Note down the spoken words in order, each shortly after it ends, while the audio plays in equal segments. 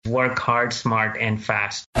work hard, smart, and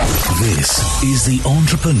fast. This is The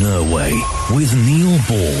Entrepreneur Way with Neil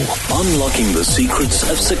Ball. Unlocking the secrets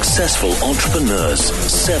of successful entrepreneurs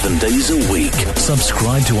 7 days a week.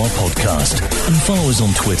 Subscribe to our podcast and follow us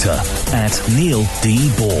on Twitter at Neil D.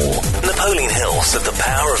 Ball. Napoleon Hill said the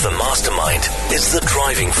power of the mastermind is the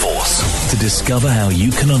driving force. To discover how you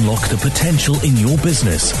can unlock the potential in your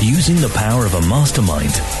business using the power of a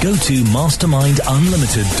mastermind, go to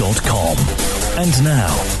mastermindunlimited.com. And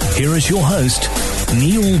now, here is your host,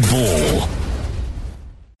 Neil Ball.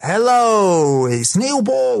 Hello, it's Neil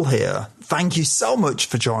Ball here. Thank you so much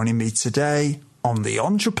for joining me today on The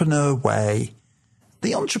Entrepreneur Way.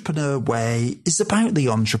 The Entrepreneur Way is about the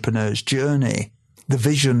entrepreneur's journey, the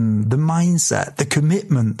vision, the mindset, the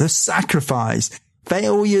commitment, the sacrifice,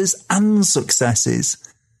 failures and successes.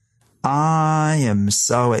 I am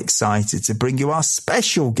so excited to bring you our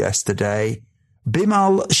special guest today,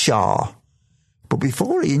 Bimal Shah. But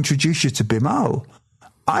before I introduce you to Bimal,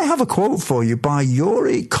 I have a quote for you by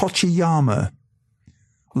Yuri Kochiyama.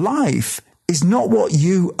 Life is not what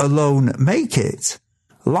you alone make it.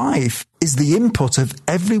 Life is the input of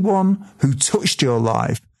everyone who touched your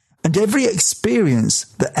life and every experience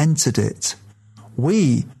that entered it.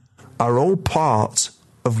 We are all part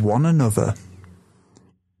of one another.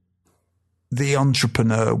 The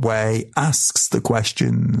Entrepreneur Way asks the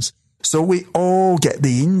questions so we all get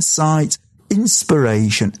the insight,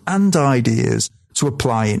 inspiration and ideas to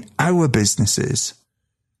apply in our businesses.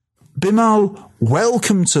 Bimal,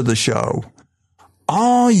 welcome to the show.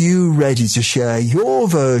 Are you ready to share your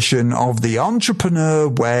version of the Entrepreneur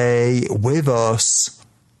Way with us?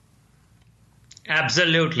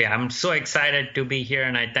 Absolutely. I'm so excited to be here,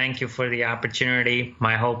 and I thank you for the opportunity.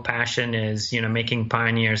 My whole passion is, making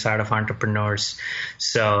pioneers out of entrepreneurs.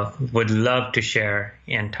 So would love to share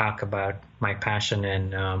and talk about my passion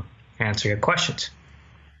and answer your questions.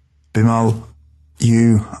 Bimal,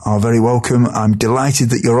 you are very welcome. I'm delighted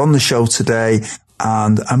that you're on the show today,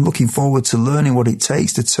 and I'm looking forward to learning what it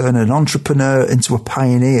takes to turn an entrepreneur into a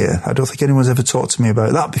pioneer. I don't think anyone's ever talked to me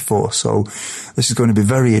about that before, so this is going to be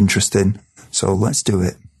very interesting. So let's do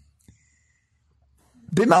it.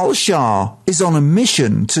 Bimal Shah is on a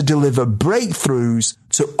mission to deliver breakthroughs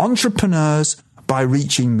to entrepreneurs by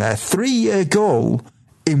reaching their 3-year goal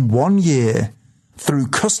in 1 year through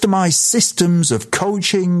customized systems of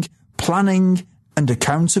coaching, planning, and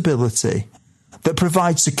accountability that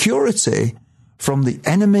provide security from the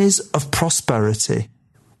enemies of prosperity.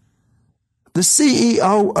 The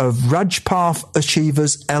CEO of Rajparth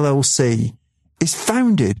Achievers LLC is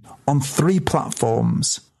founded on 3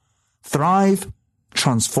 platforms: Thrive,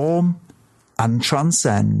 Transform, and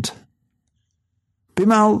Transcend.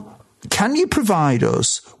 Bimal, can you provide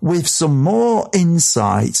us with some more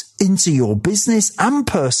insight into your business and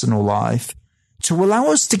personal life to allow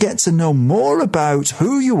us to get to know more about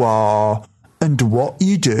who you are and what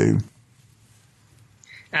you do?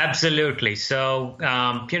 Absolutely. So,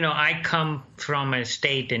 I come from a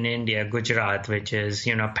state in India, Gujarat, which is,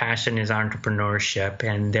 passion is entrepreneurship.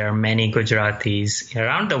 And there are many Gujaratis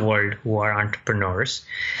around the world who are entrepreneurs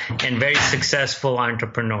and very successful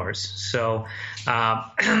entrepreneurs. So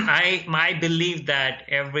I believe that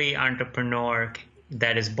every entrepreneur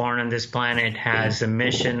that is born on this planet has a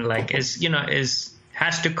mission,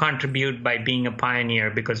 has to contribute by being a pioneer,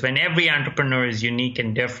 because when every entrepreneur is unique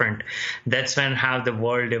and different, that's when how the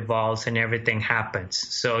world evolves and everything happens.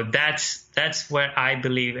 So that's what I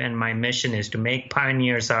believe, and my mission is to make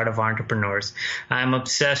pioneers out of entrepreneurs. I'm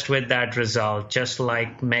obsessed with that result, just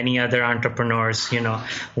like many other entrepreneurs,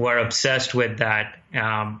 who are obsessed with that.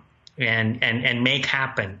 And make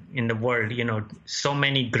happen in the world, so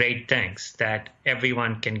many great things that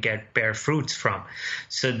everyone can bear fruits from.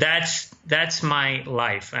 So that's my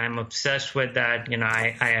life. I'm obsessed with that.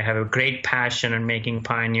 I have a great passion on making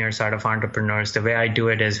pioneers out of entrepreneurs. The way I do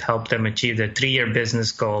it is help them achieve their 3-year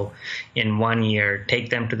business goal in 1 year, take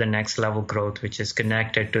them to the next level growth, which is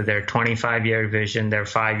connected to their 25-year vision, their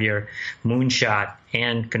 5-year moonshot,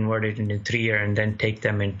 and convert it into 3-year, and then take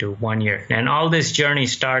them into 1 year. And all this journey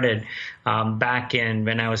started back in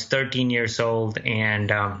when I was 13 years old,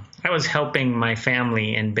 and I was helping my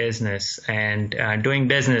family in business and doing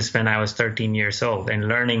business when I was 13 years old and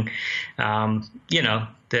learning,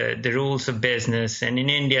 the rules of business. And in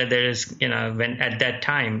India, there is, when at that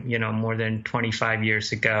time, more than 25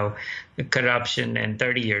 years ago, corruption, and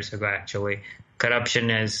 30 years ago, actually, corruption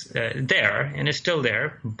is there and is still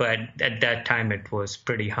there, but at that time it was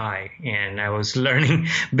pretty high, and I was learning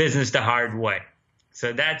business the hard way.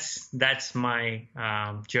 So that's my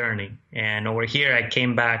journey. And over here, I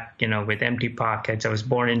came back, with empty pockets. I was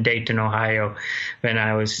born in Dayton, Ohio. When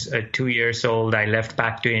I was 2 years old, I left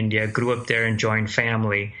back to India, grew up there and joined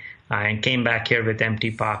family, and came back here with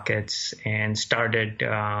empty pockets and started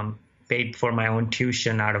paid for my own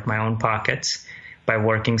tuition out of my own pockets by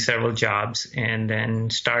working several jobs, and then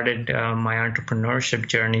started my entrepreneurship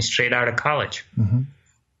journey straight out of college. Mm-hmm.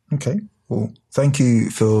 Okay. Well, thank you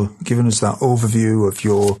for giving us that overview of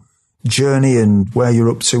your journey and where you're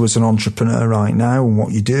up to as an entrepreneur right now and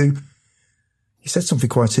what you do. You said something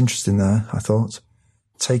quite interesting there, I thought.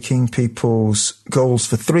 Taking people's goals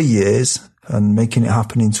for 3 years and making it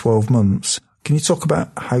happen in 12 months. Can you talk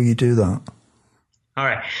about how you do that? All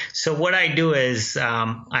right. So what I do is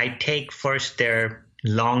I take first their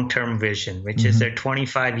long-term vision, which is their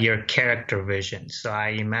 25-year character vision. So I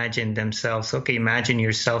imagine themselves, imagine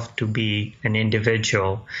yourself to be an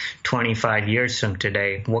individual 25 years from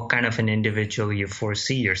today. What kind of an individual you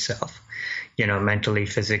foresee yourself? Mentally,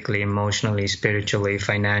 physically, emotionally, spiritually,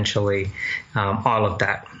 financially, all of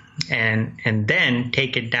that. And then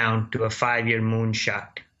take it down to a 5-year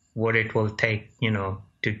moonshot, what it will take,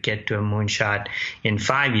 to get to a moonshot in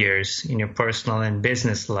 5 years in your personal and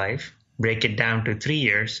business life. Break it down to 3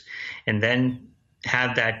 years, and then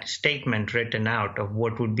have that statement written out of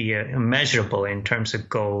what would be a measurable in terms of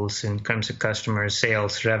goals, in terms of customers,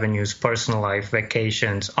 sales, revenues, personal life,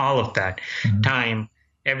 vacations, all of that, time,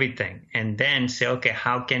 everything. And then say,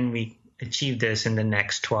 how can we achieve this in the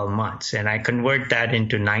next 12 months? And I convert that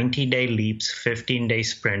into 90-day leaps, 15-day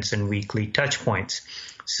sprints, and weekly touch points.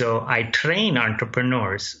 So I train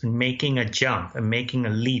entrepreneurs in making a jump and making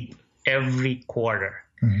a leap every quarter.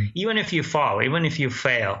 Even if you fall, even if you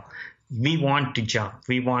fail, we want to jump,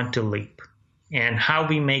 we want to leap. And how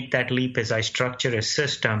we make that leap is I structure a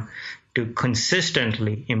system to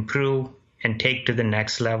consistently improve and take to the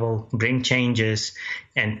next level, bring changes,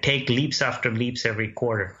 and take leaps after leaps every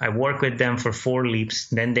quarter. I work with them for 4 leaps,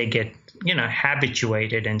 then they get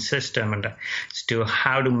habituated and system to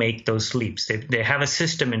how to make those leaps. They have a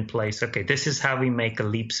system in place. This is how we make a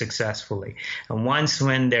leap successfully. And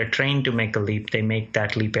when they're trained to make a leap, they make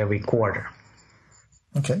that leap every quarter.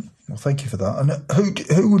 Okay. Well, thank you for that. And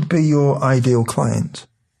who would be your ideal client?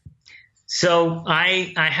 So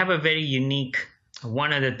I have a very unique,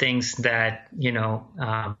 one of the things that,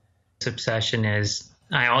 obsession is,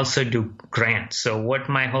 I also do grants. So what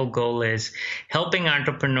my whole goal is, helping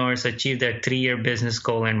entrepreneurs achieve their 3-year business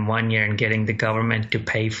goal in 1 year and getting the government to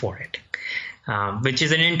pay for it, which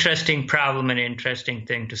is an interesting problem, an interesting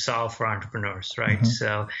thing to solve for entrepreneurs, right?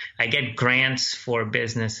 So I get grants for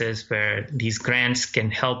businesses where these grants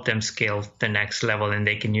can help them scale the next level, and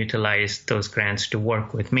they can utilize those grants to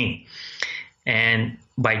work with me. And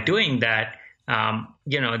by doing that,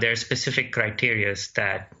 there are specific criteria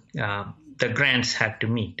that the grants have to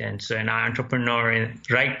meet. And so an entrepreneur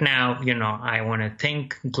right now, I want to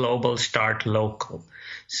think global, start local.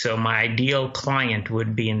 So my ideal client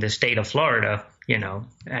would be in the state of Florida,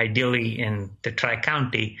 ideally in the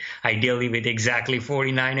Tri-County, ideally with exactly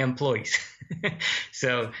 49 employees.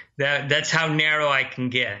 So that's how narrow I can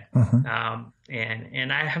get.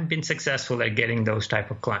 And I have been successful at getting those type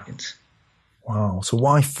of clients. Wow. So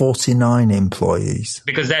why 49 employees?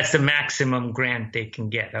 Because that's the maximum grant they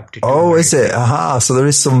can get, up to. Oh, is it? Aha. So there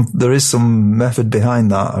is some method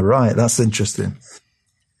behind that. All right. That's interesting.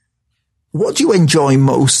 What do you enjoy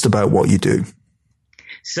most about what you do?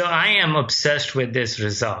 So I am obsessed with this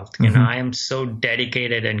result. I am so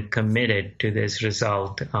dedicated and committed to this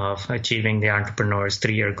result of achieving the entrepreneur's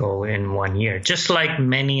 3-year goal in 1 year. Just like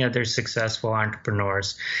many other successful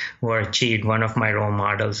entrepreneurs who are achieved. One of my role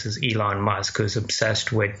models is Elon Musk, who's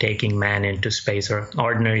obsessed with taking man into space, or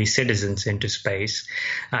ordinary citizens into space.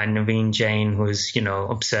 Naveen Jain, who's,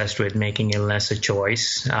 obsessed with making illness a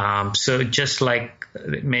choice. So just like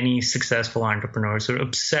many successful entrepreneurs are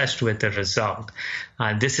obsessed with the result.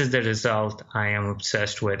 This is the result I am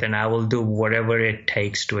obsessed with, and I will do whatever it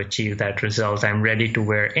takes to achieve that result. I'm ready to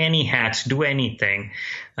wear any hats, do anything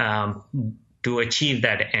to achieve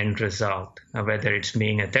that end result, whether it's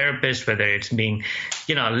being a therapist, whether it's being,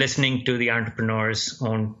 listening to the entrepreneur's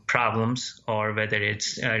own problems, or whether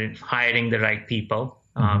it's hiring the right people.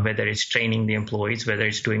 Whether it's training the employees, whether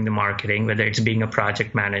it's doing the marketing, whether it's being a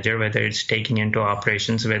project manager, whether it's taking into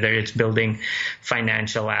operations, whether it's building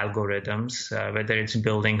financial algorithms, whether it's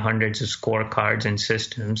building hundreds of scorecards and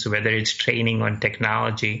systems, whether it's training on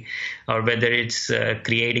technology, or whether it's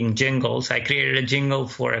creating jingles. I created a jingle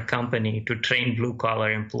for a company to train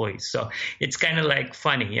blue-collar employees. So it's kind of like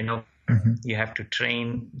funny, Mm-hmm. You have to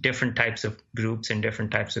train different types of groups and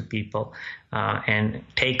different types of people, and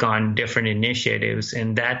take on different initiatives.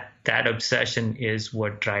 And that obsession is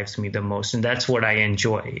what drives me the most. And that's what I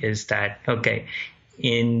enjoy, is that, okay,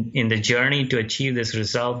 in the journey to achieve this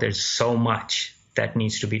result, there's so much that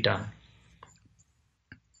needs to be done.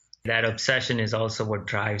 That obsession is also what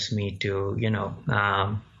drives me to,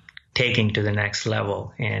 taking to the next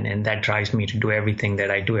level. And that drives me to do everything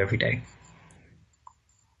that I do every day.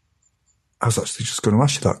 I was actually just going to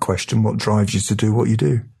ask you that question. What drives you to do what you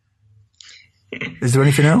do? Is there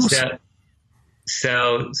anything else?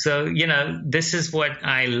 So, this is what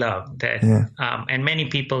I love. And many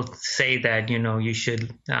people say that, you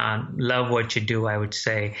should love what you do. I would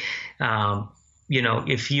say,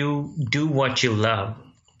 if you do what you love,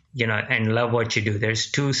 and love what you do,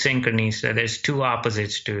 there's two synchronies, there's two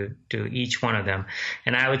opposites to each one of them.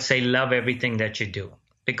 And I would say love everything that you do.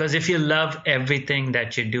 Because if you love everything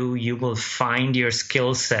that you do, you will find your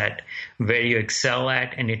skill set where you excel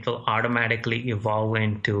at, and it will automatically evolve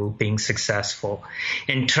into being successful.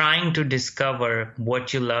 In trying to discover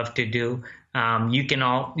what you love to do,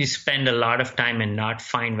 you spend a lot of time and not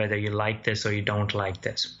find whether you like this or you don't like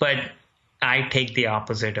this. But I take the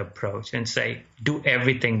opposite approach and say, do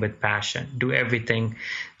everything with passion, do everything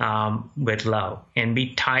with love, and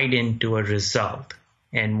be tied into a result.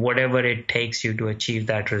 And whatever it takes you to achieve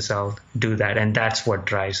that result, do that. And that's what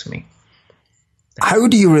drives me. How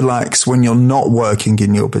do you relax when you're not working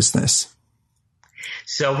in your business?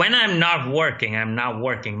 So when I'm not working, I'm not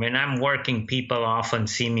working. When I'm working, people often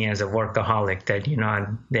see me as a workaholic, that,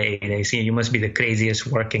 they say, you must be the craziest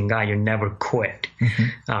working guy. You never quit.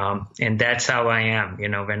 Mm-hmm. And that's how I am.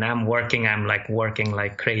 When I'm working, I'm working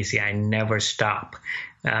like crazy. I never stop.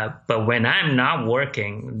 But when I'm not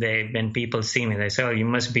working, when people see me, they say, oh, you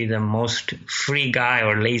must be the most free guy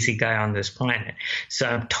or lazy guy on this planet. So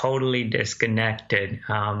I'm totally disconnected.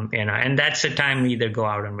 And that's the time we either go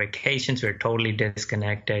out on vacations, we're totally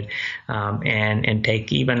disconnected, and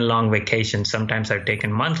take even long vacations. Sometimes I've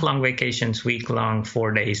taken month-long vacations, week-long,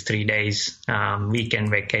 4 days, 3 days,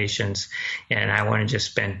 weekend vacations. And I want to just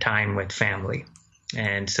spend time with family.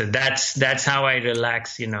 And so that's how I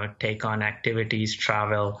relax, take on activities,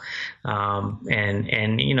 travel,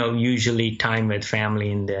 and usually time with family,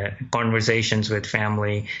 in the conversations with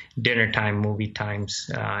family, dinner time, movie times,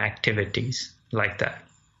 activities like that.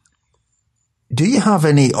 Do you have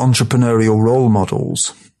any entrepreneurial role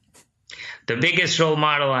models? The biggest role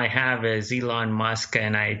model I have is Elon Musk,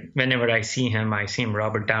 and whenever I see him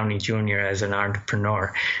Robert Downey Jr. as an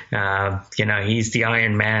entrepreneur. He's the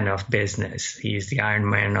Iron Man of business. He's the Iron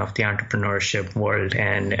Man of the entrepreneurship world,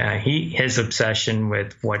 and his obsession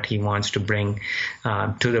with what he wants to bring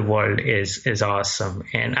to the world is awesome.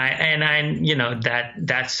 And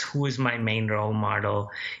that's who is my main role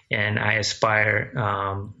model, and I aspire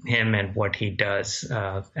him and what he does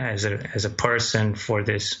as a person for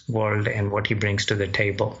this world and what he brings to the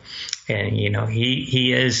table. And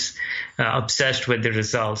he is obsessed with the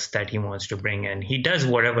results that he wants to bring, and he does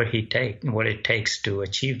what it takes to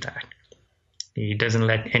achieve that. He doesn't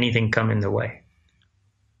let anything come in the way.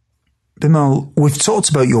 Bimal, we've talked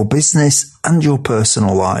about your business and your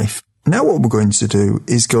personal life. Now what we're going to do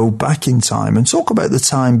is go back in time and talk about the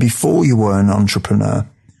time before you were an entrepreneur.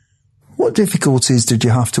 What difficulties did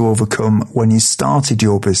you have to overcome when you started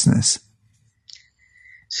your business?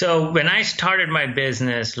 So when I started my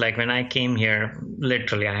business, when I came here,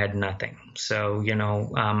 literally I had nothing. So,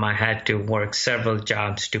 I had to work several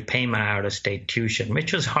jobs to pay my out-of-state tuition,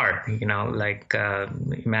 which was hard.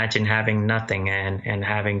 Imagine having nothing and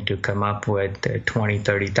having to come up with $20,000,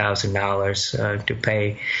 $30,000 to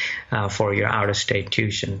pay for your out-of-state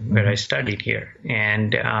tuition where I studied here.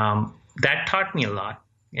 And that taught me a lot,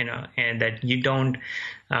 and that you don't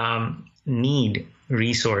need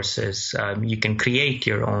resources. You can create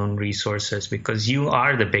your own resources, because you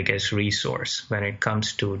are the biggest resource when it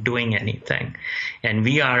comes to doing anything, and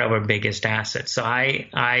we are our biggest asset. So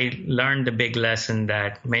I learned the big lesson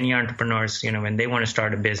that many entrepreneurs, when they want to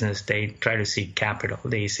start a business, they try to seek capital.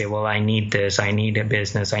 They say, well, I need this, I need a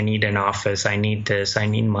business, I need an office, I need this, I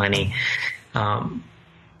need money.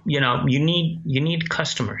 You need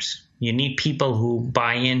customers. You need people who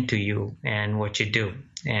buy into you and what you do.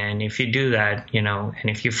 And if you do that, and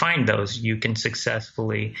if you find those, you can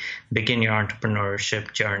successfusly begin your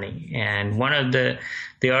entrepreneurship journey. And one of the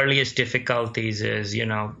earliest difficulties is,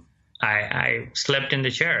 I slept in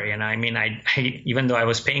the chair. I even though I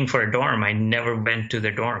was paying for a dorm, I never went to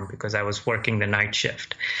the dorm because I was working the night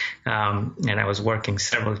shift, and I was working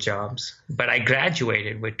several jobs. But I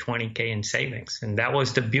graduated with $20,000 in savings, and that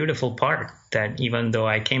was the beautiful part. That even though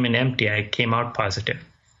I came in empty, I came out positive.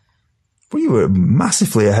 Well, you were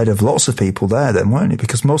massively ahead of lots of people there then, weren't you?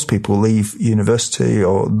 Because most people leave university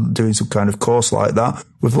or doing some kind of course like that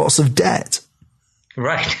with lots of debt.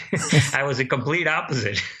 Right. I was a complete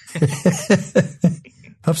opposite.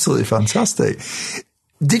 Absolutely fantastic.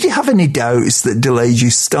 Did you have any doubts that delayed you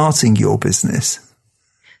starting your business?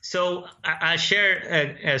 So I'll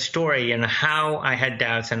share a story and how I had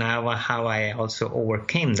doubts and how I also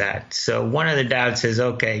overcame that. So one of the doubts is,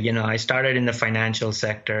 okay, I started in the financial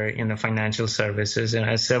sector, in the financial services. And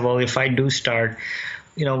I said, well, if I do start,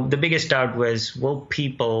 the biggest doubt was, will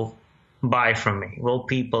people buy from me? Will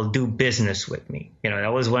people do business with me?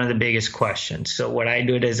 That was one of the biggest questions. So what I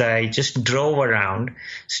did is I just drove around,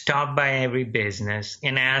 stopped by every business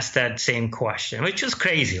and asked that same question, which was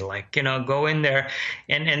crazy. Go in there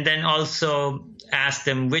and then also ask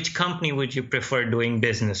them, which company would you prefer doing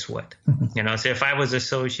business with? So if I was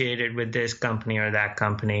associated with this company or that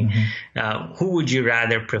company, who would you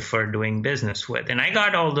rather prefer doing business with? And I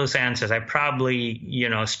got all those answers. I probably,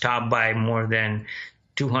 stopped by more than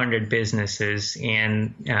 200 businesses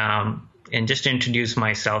and just introduce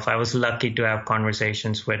myself. I was lucky to have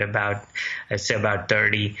conversations with about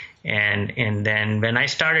 30. And then when I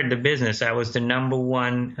started the business, I was the number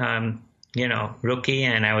one, rookie,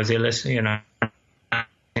 and I was in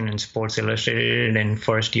Sports Illustrated in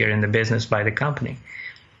first year in the business by the company.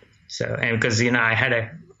 So, and because, I had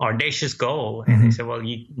a audacious goal and they said, well,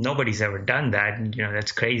 nobody's ever done that.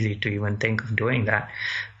 That's crazy to even think of doing that.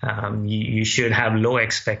 You should have low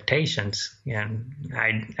expectations. And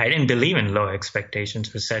I didn't believe in low expectations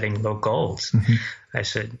for setting low goals. I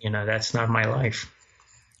said, that's not my life.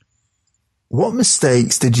 What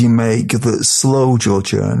mistakes did you make that slowed your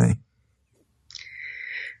journey?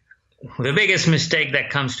 The biggest mistake that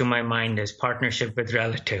comes to my mind is partnership with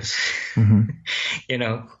relatives. In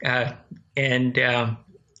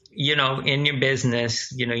your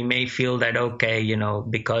business, you may feel that, okay,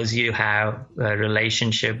 because you have a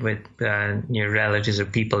relationship with your relatives or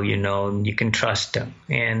people, you can trust them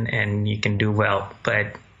and you can do well.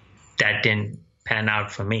 But that didn't pan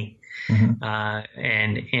out for me.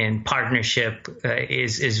 And partnership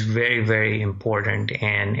is very, very important.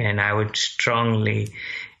 And I would strongly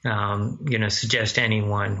suggest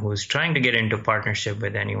anyone who's trying to get into partnership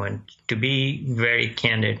with anyone to be very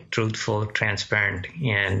candid, truthful, transparent,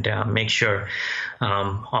 and make sure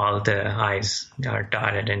all the I's are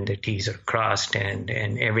dotted and the T's are crossed and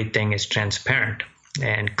everything is transparent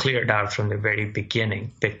and cleared out from the very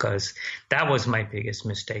beginning, because that was my biggest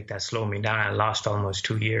mistake that slowed me down. I lost almost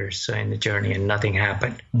 2 years in the journey and nothing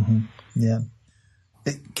happened. Yeah.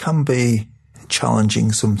 It can be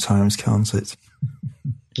challenging sometimes, can't it?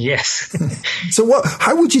 Yes. So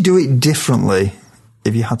how would you do it differently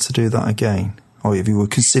if you had to do that again, or if you were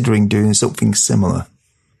considering doing something similar?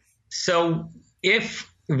 So if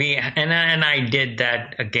and I did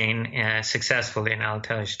that again successfully, and I'll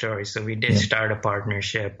tell a story. So we did start a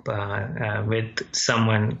partnership with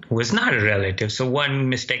someone who was not a relative. So one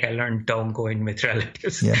mistake I learned, don't go in with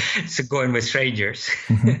relatives. So go in with strangers.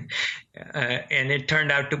 And it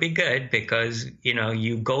turned out to be good because,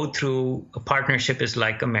 you go through a partnership is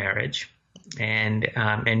like a marriage. And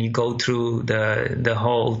you go through the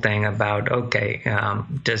whole thing about, okay,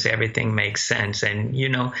 does everything make sense? And,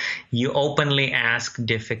 you openly ask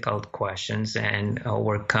difficult questions and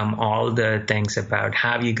overcome all the things about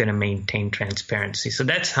how you're going to maintain transparency. So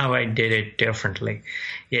that's how I did it differently,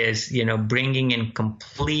 is, bringing in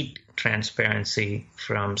complete transparency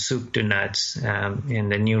from soup to nuts in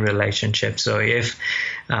the new relationship. So if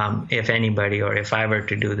anybody, or if I were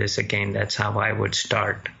to do this again, that's how I would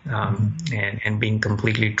start, and being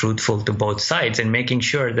completely truthful to both sides and making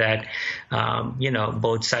sure that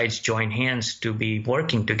both sides join hands to be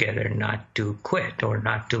working together, not to quit or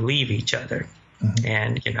not to leave each other.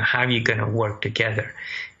 And how are you going to work together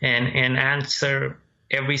and answer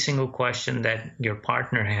every single question that your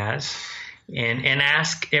partner has. And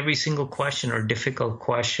ask every single question or difficult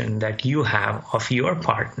question that you have of your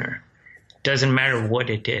partner. Doesn't matter what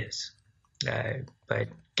it is, but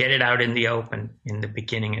get it out in the open in the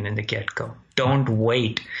beginning and in the get-go. Don't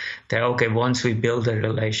wait that, okay, once we build a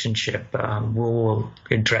relationship, we will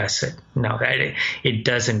address it. No, it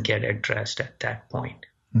doesn't get addressed at that point.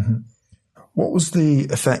 What was the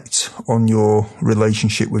effect on your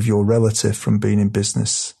relationship with your relative from being in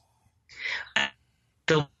business?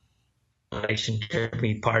 Relationship,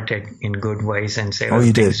 we parted in good ways and say,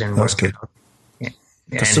 you did. That's good.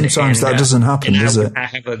 Because sometimes that doesn't happen, does it? I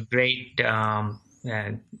have a great, I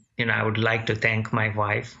would like to thank my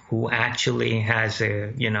wife, who actually has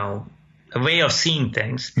a way of seeing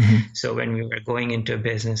things. So when we were going into a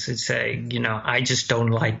business, it'd say, I just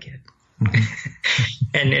don't like it.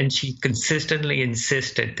 And she consistently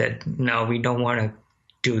insisted that, no, we don't want to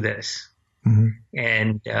do this.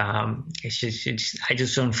 And I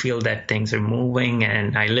just don't feel that things are moving,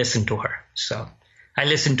 and I listen to her. So I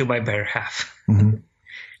listen to my better half.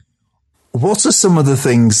 What are some of the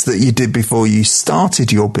things that you did before you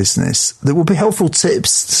started your business that will be helpful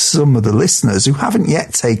tips to some of the listeners who haven't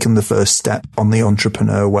yet taken the first step on the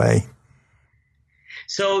entrepreneur way?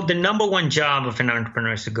 So the number one job of an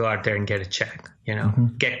entrepreneur is to go out there and get a check,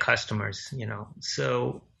 get customers,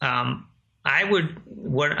 So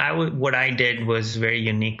what I did was very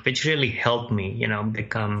unique, which really helped me,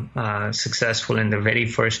 become successful in the very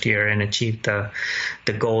first year and achieve the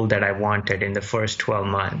goal that I wanted in the first 12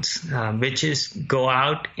 months, which is go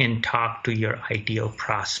out and talk to your ideal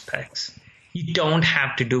prospects. You don't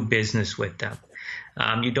have to do business with them.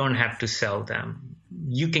 You don't have to sell them.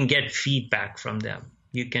 You can get feedback from them.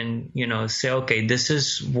 You can, say, okay, this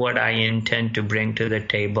is what I intend to bring to the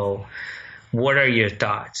table. What are your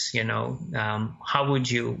thoughts? How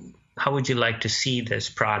would you like to see this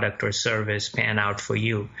product or service pan out for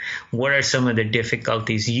you? What are some of the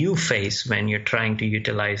difficulties you face when you're trying to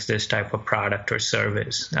utilize this type of product or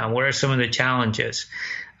service? What are some of the challenges?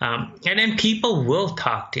 And then people will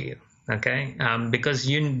talk to you. Okay, because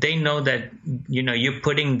they know that you're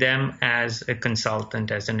putting them as a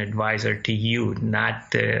consultant, as an advisor to you, not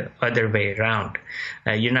the other way around.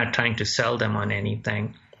 You're not trying to sell them on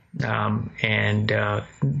anything, and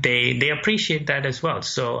they appreciate that as well.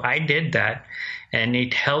 So I did that, and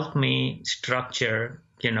it helped me structure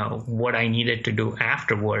what I needed to do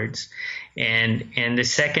afterwards. And the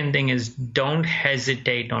second thing is, don't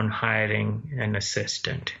hesitate on hiring an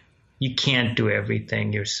assistant. You can't do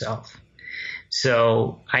everything yourself.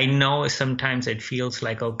 So I know sometimes it feels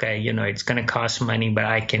like, okay, it's going to cost money, but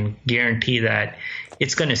I can guarantee that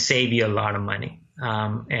it's going to save you a lot of money.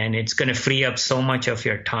 And it's going to free up so much of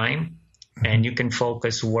your time, and you can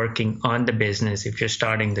focus working on the business if you're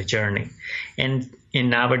starting the journey. And in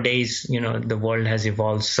nowadays, the world has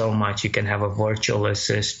evolved so much. You can have a virtual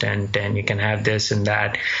assistant, and you can have this and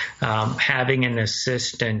that. Having an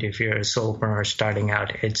assistant, if you're a solopreneur starting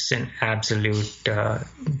out, it's an absolute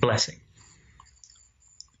blessing.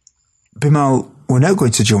 Bimal, we're now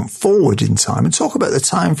going to jump forward in time and talk about the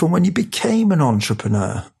time from when you became an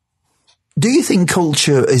entrepreneur. Do you think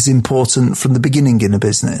culture is important from the beginning in a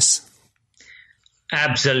business?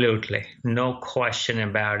 Absolutely. No question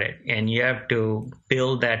about it. And you have to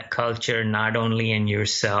build that culture not only in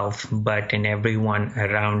yourself, but in everyone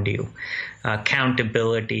around you.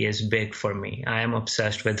 Accountability is big for me. I am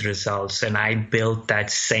obsessed with results, and I built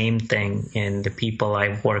that same thing in the people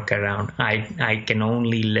I work around. I can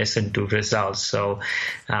only listen to results. So,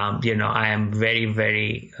 I am very,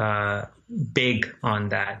 very big on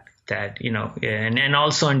that. And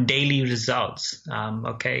also on daily results.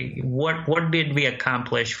 Okay, what did we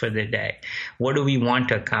accomplish for the day? What do we want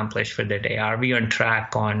to accomplish for the day? Are we on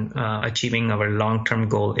track on achieving our long-term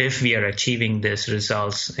goal if we are achieving these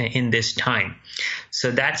results in this time? So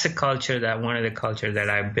that's one of the culture that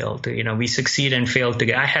I built. We succeed and fail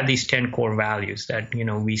together. I have these 10 core values that,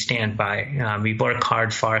 we stand by. We work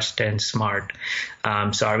hard, fast, and smart.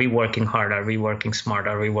 So are we working hard? Are we working smart?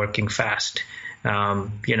 Are we working fast?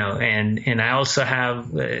 And I also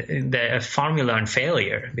have a formula on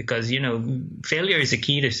failure, because, failure is the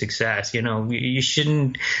key to success. You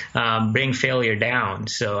shouldn't bring failure down.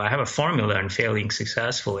 So I have a formula on failing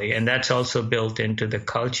successfully, and that's also built into the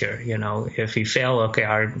culture. If we fail, okay,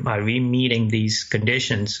 are we meeting these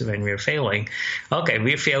conditions when we're failing? Okay,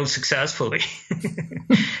 we failed successfully.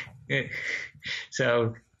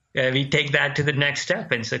 So we take that to the next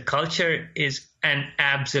step. And so culture is an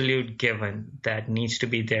absolute given that needs to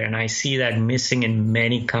be there. And I see that missing in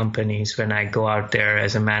many companies when I go out there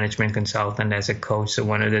as a management consultant, as a coach. So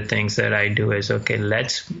one of the things that I do is, okay,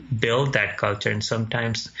 let's build that culture. And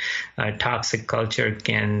sometimes toxic culture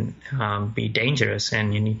can be dangerous,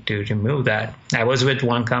 and you need to remove that. I was with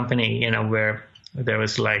one company, where there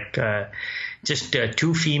was just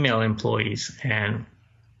 2 female employees, and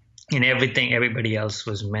in everything, everybody else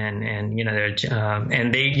was men, and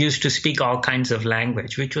and they used to speak all kinds of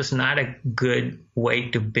language, which was not a good way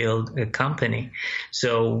to build a company.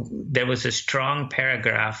 So there was a strong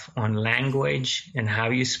paragraph on language and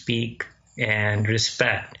how you speak and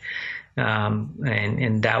respect,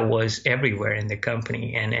 and that was everywhere in the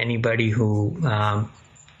company. And anybody who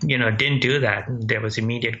didn't do that, there was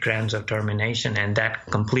immediate grounds of termination, and that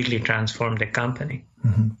completely transformed the company.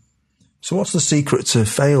 Mm-hmm. So what's the secret to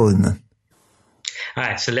failing then? All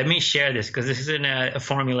right, so let me share this because this is a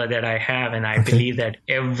formula that I have, and I believe that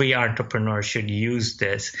every entrepreneur should use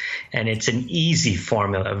this. And it's an easy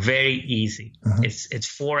formula, very easy. It's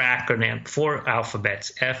four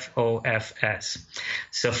alphabets, FOFS.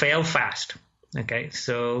 So fail fast. Okay,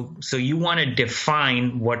 so you want to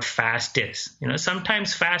define what fast is.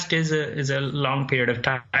 Sometimes fast is a long period of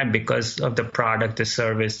time because of the product, the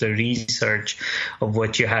service, the research of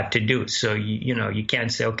what you have to do. So you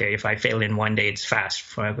can't say, okay, if I fail in one day, it's fast.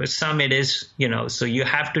 For some, it is. So you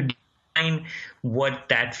have to define what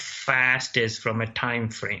that fast is from a time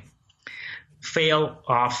frame. Fail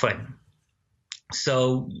often.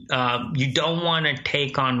 So you don't want to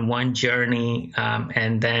take on one journey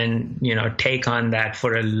and then, take on that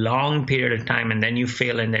for a long period of time and then you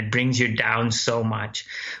fail and that brings you down so much.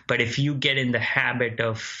 But if you get in the habit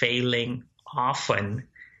of failing often,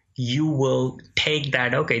 you will take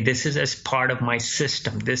that, okay, this is as part of my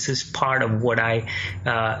system. This is part of what I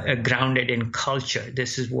grounded in culture.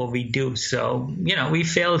 This is what we do. So, we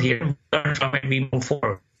fail here, learn from it, we move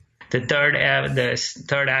forward. The third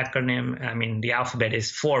acronym, the alphabet is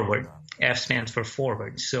forward. F stands for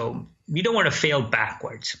forward. So we don't want to fail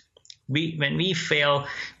backwards. When we fail,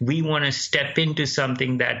 we want to step into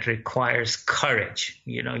something that requires courage.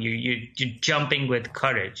 You're jumping with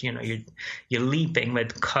courage. You're leaping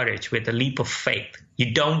with courage, with a leap of faith.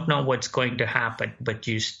 You don't know what's going to happen, but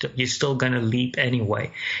you're still going to leap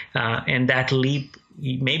anyway. And that leap,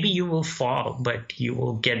 maybe you will fall, but you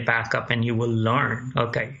will get back up and you will learn.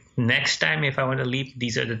 Okay, next time if I want to leap,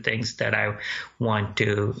 these are the things that I want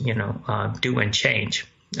to, do and change.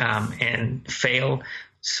 And fail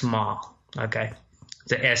small. Okay.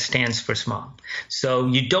 The S stands for small. So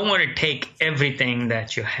you don't want to take everything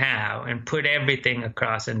that you have and put everything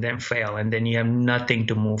across and then fail, and then you have nothing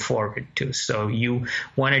to move forward to. So you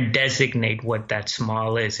want to designate what that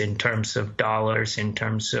small is in terms of dollars, in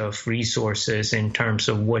terms of resources, in terms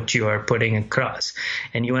of what you are putting across.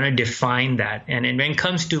 And you want to define that. And when it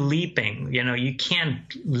comes to leaping, you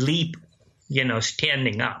can't leap,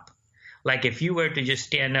 standing up. Like if you were to just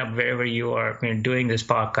stand up wherever you are doing this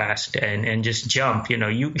podcast and just jump,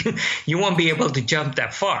 you won't be able to jump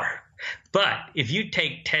that far. But if you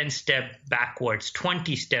take 10 steps backwards,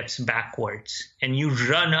 20 steps backwards, and you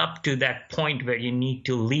run up to that point where you need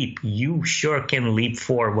to leap, you sure can leap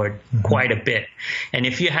forward quite a bit. And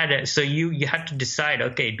if you had you had to decide,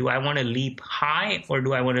 okay, do I want to leap high or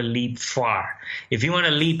do I want to leap far? If you want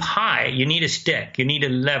to leap high, you need a stick, you need a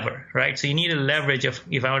lever, right? So you need a leverage of,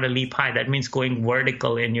 if I want to leap high, that means going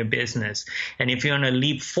vertical in your business. And if you want to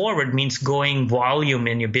leap forward, means going volume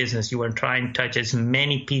in your business. You want to try and touch as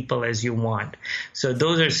many people as you want. So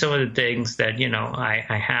those are some of the things that,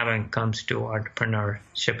 I have when it comes to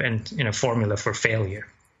entrepreneurship and, formula for failure.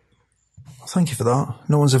 Thank you for that.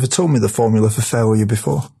 No one's ever told me the formula for failure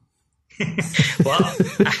before. Well,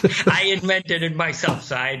 I invented it myself,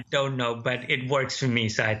 so I don't know, but it works for me.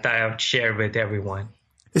 So I thought I would share with everyone.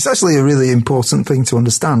 It's actually a really important thing to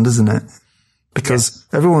understand, isn't it? Because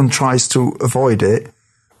everyone tries to avoid it,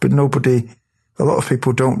 but a lot of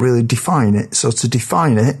people don't really define it. So to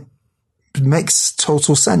define it makes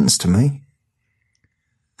total sense to me.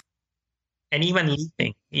 And even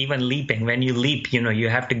leaping, when you leap, you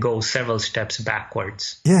have to go several steps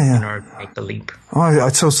backwards in order to make the leap. I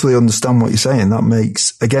totally understand what you're saying. That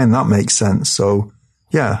makes sense. So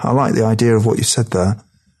yeah, I like the idea of what you said there.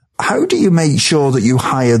 How do you make sure that you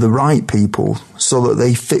hire the right people so that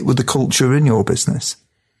they fit with the culture in your business?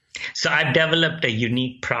 So I've developed a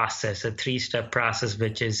unique process, a 3-step process,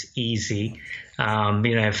 which is easy.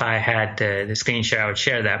 If I had the screen share, I would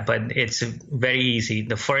share that, but it's very easy.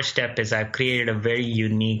 The first step is I've created a very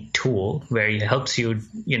unique tool where it helps you,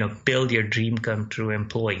 build your dream come true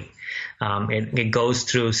employee. It goes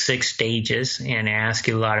through 6 stages and asks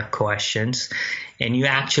you a lot of questions, and you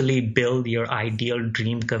actually build your ideal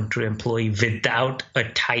dream come true employee without a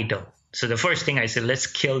title. So the first thing I said, let's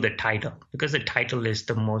kill the title, because the title is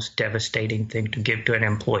the most devastating thing to give to an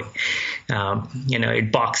employee.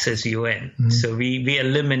 It boxes you in. Mm-hmm. So we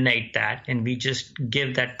eliminate that and we just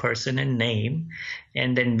give that person a name.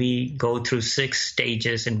 And then we go through 6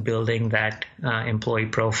 stages in building that employee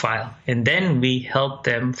profile. And then we help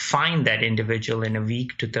them find that individual in a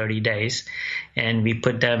week to 30 days. And we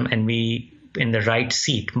put them in the right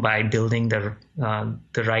seat by building the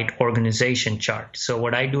right organization chart. So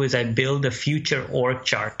what I do is I build a future org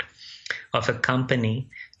chart of a company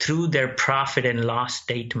through their profit and loss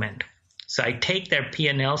statement. So I take their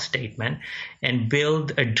P&L statement and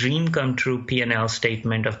build a dream come true P&L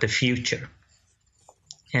statement of the future.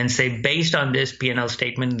 And say, based on this P&L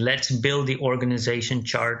statement, let's build the organization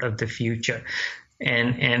chart of the future.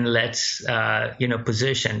 and let's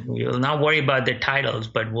position. We'll not worry about the titles,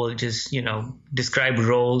 but we'll just describe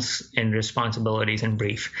roles and responsibilities in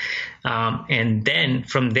brief, and then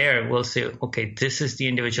from there we'll say, okay, this is the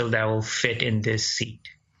individual that will fit in this seat,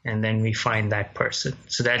 and then we find that person.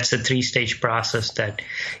 So that's the 3-stage process that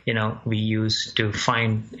we use to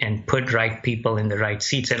find and put right people in the right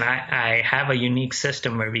seats. And I have a unique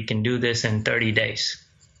system where we can do this in 30 days.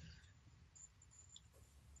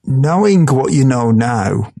 Knowing what you know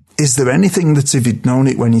now, is there anything that if you'd known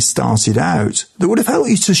it when you started out that would have helped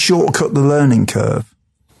you to shortcut the learning curve?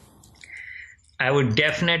 I would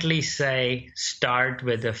definitely say start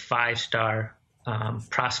with a 5-star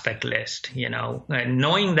prospect list, and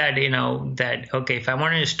knowing that, okay, if I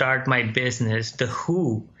wanted to start my business, the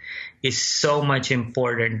who is so much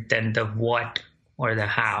important than the what or the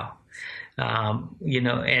how.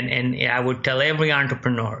 And I would tell every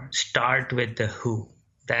entrepreneur, start with the who.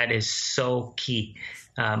 That is so key.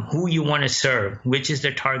 Who you want to serve, which is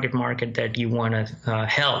the target market that you want to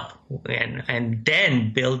help, and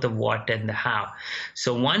then build the what and the how.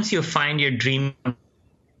 So once you find your dream,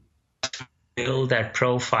 build that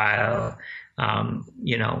profile,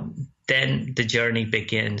 then the journey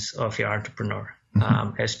begins of your entrepreneur.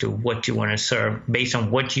 As to what you want to serve based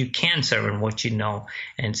on what you can serve and what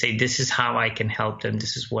and say, this is how I can help them,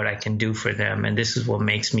 this is what I can do for them, and this is what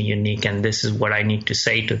makes me unique, and this is what I need to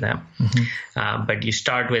say to them. But you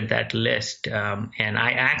start with that list, and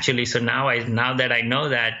I actually, so now that I know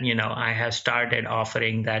that, I have started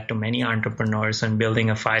offering that to many entrepreneurs and building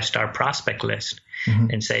a 5-star prospect list,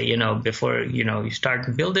 and say, before you start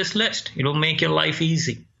to build this list, it will make your life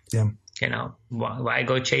easy. Why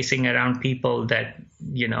go chasing around people that,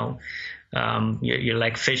 you're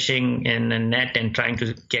like fishing in a net and trying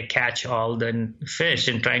to catch all the fish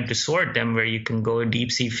and trying to sort them, where you can go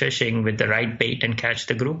deep sea fishing with the right bait and catch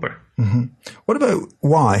the grouper. What about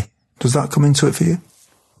why? Does that come into it for you?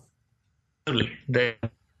 Absolutely.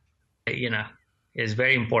 Is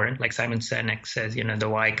very important. Like Simon Sinek says, the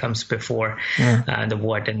why comes before the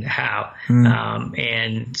what and the how.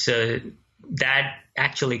 And so that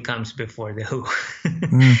actually comes before the who,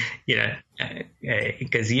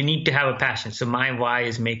 because you need to have a passion. So my why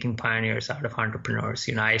is making pioneers out of entrepreneurs.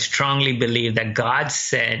 I strongly believe that God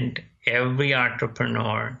sent every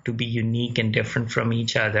entrepreneur to be unique and different from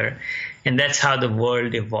each other. And that's how the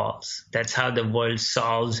world evolves. That's how the world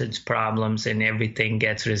solves its problems and everything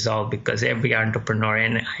gets resolved, because every entrepreneur,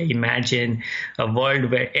 and I imagine a world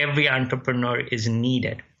where every entrepreneur is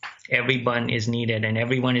needed. Everyone is needed, and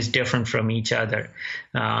everyone is different from each other,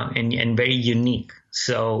 and very unique.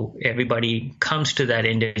 So everybody comes to that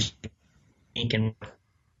individual and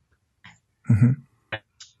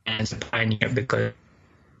as a pioneer because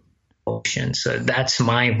ocean. So that's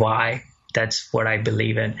my why. That's what I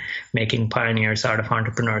believe in, making pioneers out of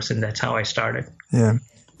entrepreneurs, and that's how I started. Yeah,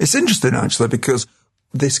 it's interesting actually, because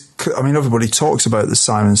everybody talks about the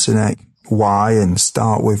Simon Sinek why and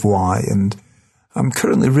start with why, and I'm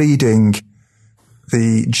currently reading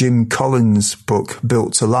the Jim Collins book,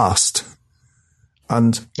 Built to Last.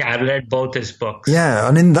 And yeah, I've read both his books. Yeah,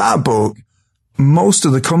 and in that book, most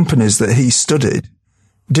of the companies that he studied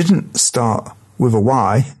didn't start with a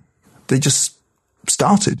why. They just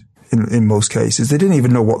started in most cases. They didn't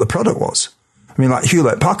even know what the product was. I mean, like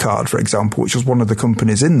Hewlett-Packard, for example, which was one of the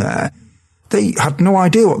companies in there, they had no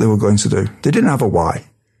idea what they were going to do. They didn't have a why,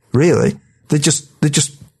 really. They just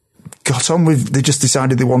got on with, they just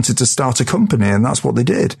decided they wanted to start a company, and that's what they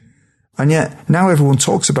did. And yet now everyone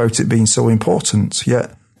talks about it being so important,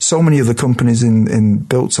 yet so many of the companies in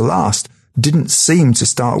Built to Last didn't seem to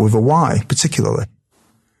start with a why particularly.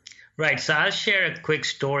 Right. So I'll share a quick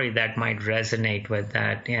story that might resonate with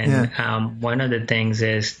that. And one of the things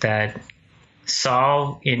is that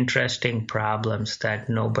solve interesting problems that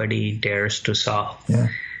nobody dares to solve. Yeah.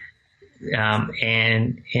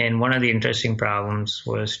 And one of the interesting problems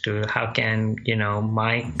was to how can,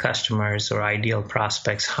 my customers or ideal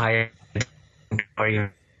prospects hire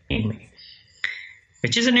me,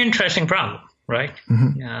 which is an interesting problem, right?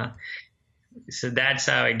 So that's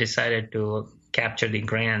how I decided to capture the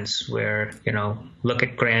grants, where, look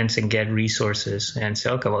at grants and get resources and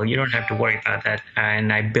say, okay, well, you don't have to worry about that.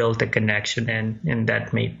 And I built a connection, and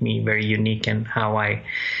that made me very unique in how I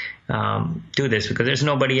do this, because there's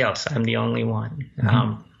nobody else. I'm the only one.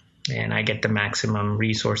 and I get the maximum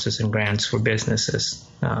resources and grants for businesses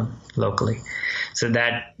locally. So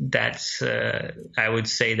that's I would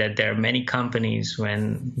say that there are many companies,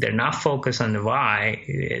 when they're not focused on the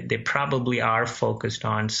why, they probably are focused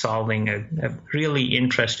on solving a really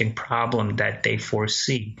interesting problem that they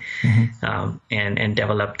foresee, and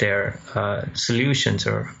develop their solutions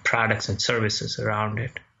or products and services around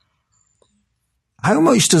it. How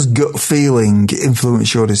much does gut feeling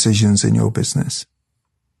influence your decisions in your business?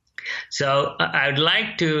 So I would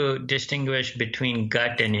like to distinguish between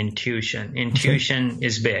gut and intuition. Intuition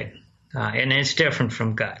is big, and it's different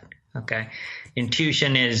from gut. Okay.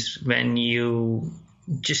 Intuition is when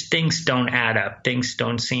things don't add up. Things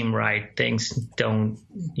don't seem right. Things don't,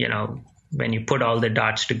 when you put all the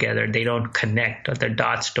dots together, they don't connect, or the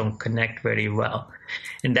dots don't connect very well.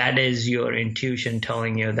 And that is your intuition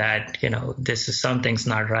telling you that, something's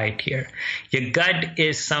not right here. Your gut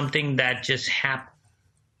is something that just happens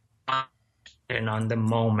on the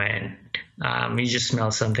moment. You just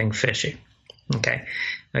smell something fishy. Okay.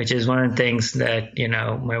 Which is one of the things that,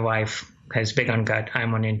 my wife has big on gut.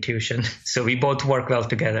 I'm on intuition. So we both work well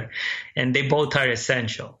together, and they both are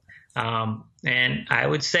essential. And I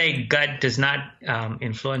would say gut does not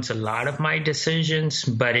influence a lot of my decisions,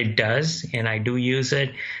 but it does, and I do use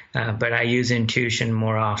it. But I use intuition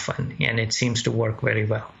more often, and it seems to work very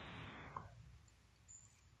well.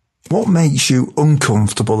 What makes you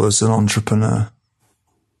uncomfortable as an entrepreneur?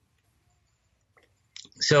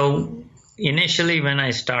 So initially when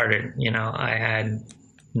I started, I had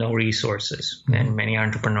no resources, and many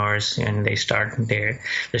entrepreneurs, and they're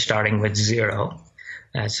starting with zero.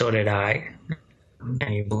 So did I.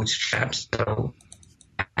 Many bootstraps. So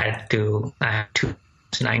I had two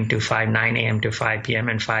 9 to 5, 9 a.m. to 5 p.m.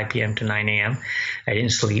 and 5 p.m. to 9 a.m. I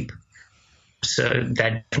didn't sleep. So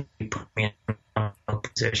that put me in a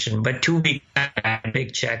position. But 2 weeks, I had a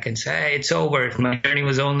big check and say, hey, it's over. My journey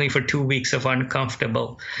was only for 2 weeks of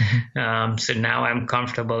uncomfortable. So now I'm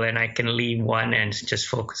comfortable, and I can leave one and just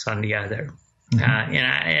focus on the other.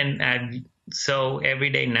 So every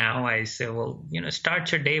day now I say, well,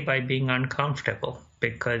 start your day by being uncomfortable,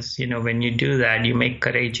 because, when you do that, you make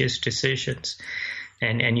courageous decisions,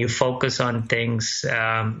 and you focus on things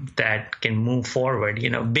that can move forward.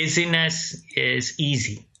 Busyness is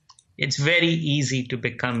easy. It's very easy to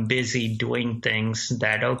become busy doing things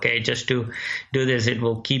that, okay, just to do this, it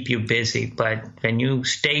will keep you busy. But when you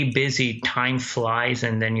stay busy, time flies,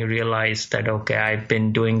 and then you realize that, okay, I've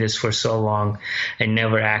been doing this for so long and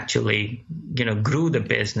never actually, grew the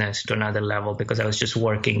business to another level because I was just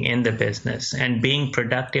working in the business. And being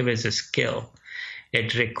productive is a skill.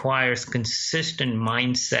 It requires consistent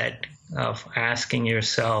mindset of asking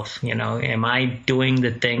yourself, am I doing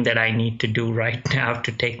the thing that I need to do right now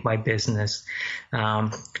to take my business to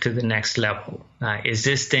the next level? Is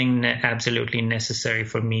this thing absolutely necessary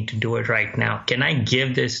for me to do it right now? Can I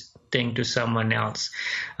give this thing to someone else?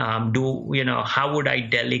 How would I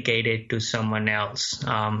delegate it to someone else?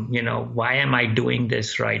 Why am I doing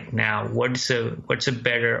this right now? What's a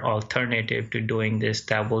better alternative to doing this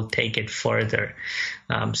that will take it further?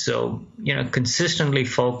 So consistently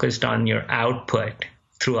focused on your output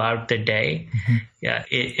throughout the day.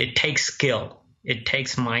 It takes skill. It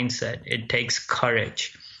takes mindset. It takes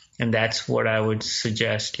courage. And that's what I would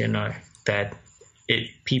suggest, that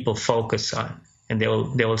people focus on. And they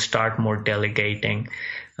will start more delegating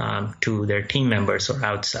to their team members or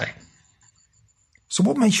outside. So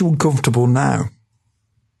what makes you uncomfortable now?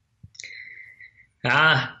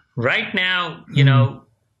 Right now,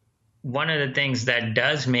 one of the things that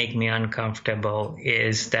does make me uncomfortable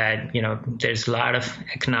is that, there's a lot of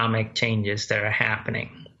economic changes that are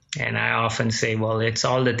happening. And I often say, well, it's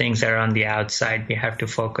all the things that are on the outside. We have to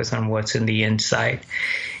focus on what's in the inside.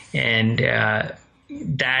 And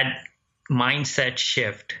that mindset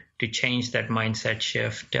shift, to change that mindset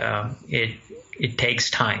shift, it takes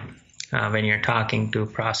time when you're talking to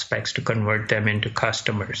prospects to convert them into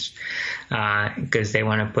customers, because they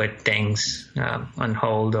want to put things on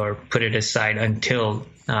hold or put it aside until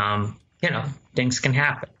things can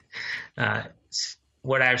happen.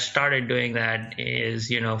 What I've started doing that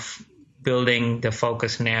is building the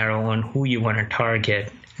focus narrow on who you want to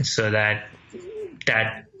target, so that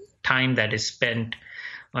time that is spent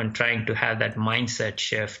on trying to have that mindset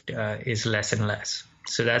shift is less and less.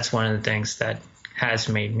 So that's one of the things that has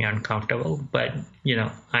made me uncomfortable. But,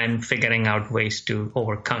 I'm figuring out ways to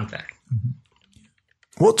overcome that.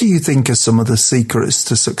 What do you think are some of the secrets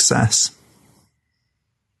to success?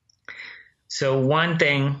 So one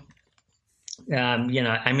thing,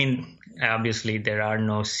 obviously there are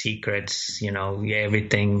no secrets,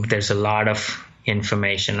 everything, there's a lot of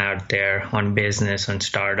information out there on business, on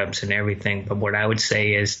startups and everything. But what I would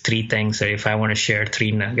say is three things that if I want to share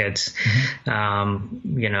three nuggets, one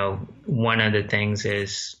of the things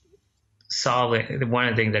is one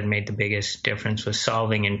of the things that made the biggest difference was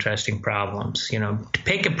solving interesting problems.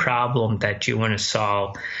 Pick a problem that you want to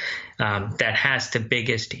solve that has the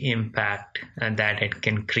biggest impact that it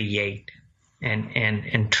can create,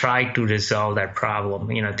 and try to resolve that problem.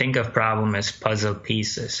 Think of problem as puzzle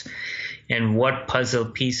pieces, and what puzzle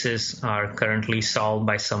pieces are currently solved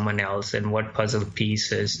by someone else, and what puzzle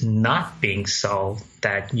pieces not being solved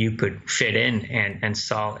that you could fit in and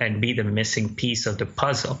solve and be the missing piece of the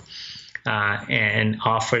puzzle. And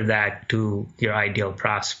offer that to your ideal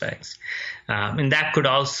prospects. And that could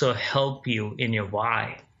also help you in your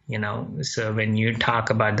why. So when you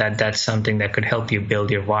talk about that, that's something that could help you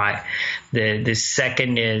build your why. The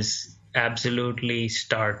second is absolutely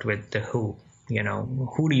start with the who.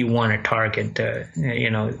 Who do you want to target?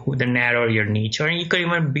 The narrow your niche, or you could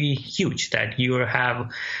even be huge, that you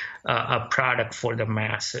have a product for the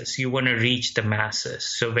masses. You want to reach the masses.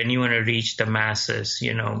 So when you want to reach the masses,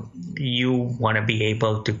 you want to be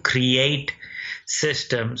able to create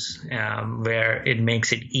systems where it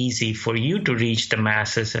makes it easy for you to reach the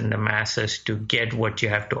masses, and the masses to get what you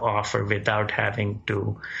have to offer without having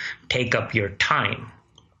to take up your time.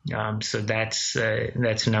 So that's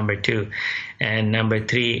number two. And number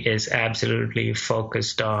three is absolutely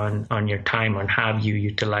focused on your time, on how you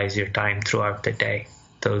utilize your time throughout the day.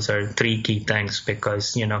 Those are three key things,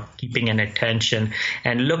 because, keeping an attention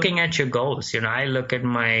and looking at your goals. I look at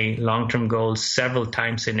my long-term goals several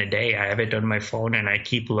times in a day. I have it on my phone and I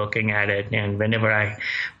keep looking at it. And whenever I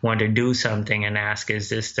want to do something and ask, is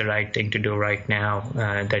this the right thing to do right now,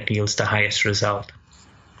 that yields the highest result.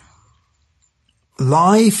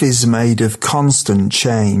 Life is made of constant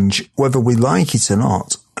change, whether we like it or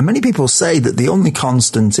not. And many people say that the only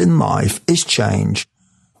constant in life is change.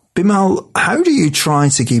 Bimal, how do you try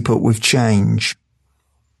to keep up with change?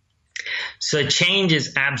 So change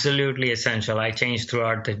is absolutely essential. I change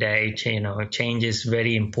throughout the day. Change is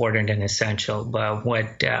very important and essential. But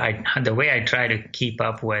the way I try to keep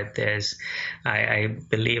up with is, I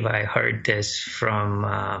believe I heard this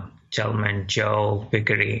from gentleman Joe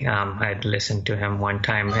Vigary. I'd listened to him one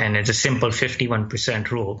time, and it's a simple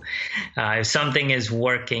 51% rule. If something is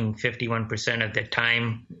working 51% of the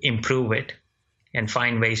time, improve it and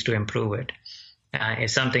find ways to improve it.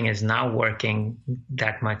 If something is not working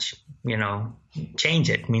that much, change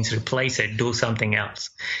it, means replace it, do something else,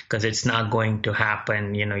 because it's not going to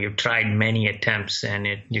happen. You've tried many attempts and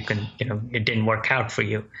it didn't work out for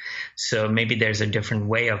you. So maybe there's a different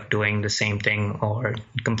way of doing the same thing, or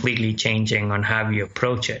completely changing on how you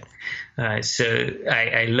approach it. So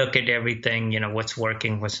I look at everything, what's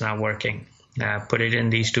working, what's not working. Put it in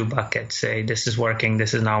these two buckets. Say, this is working,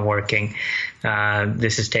 this is not working.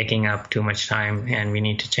 This is taking up too much time, and we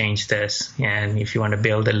need to change this. And if you want to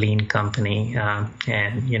build a lean company,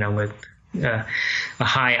 with a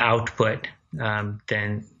high output,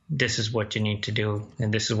 then this is what you need to do,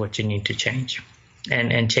 and this is what you need to change.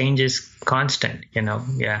 And change is constant.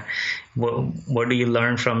 What do you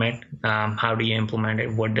learn from it? How do you implement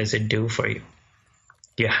it? What does it do for you?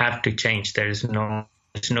 You have to change. There's no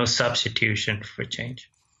substitution for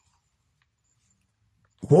change.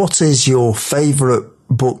 What is your favorite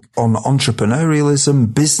book on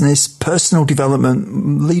entrepreneurialism, business, personal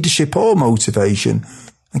development, leadership, or motivation?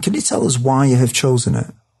 And can you tell us why you have chosen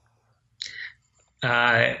it?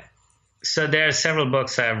 So there are several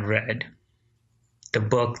books I've read. The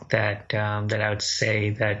book that I would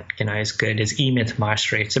say that is good is E-Myth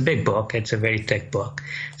Mastery. It's a big book. It's a very thick book.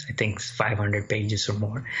 I think it's 500 pages or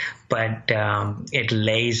more. But it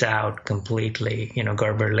lays out completely.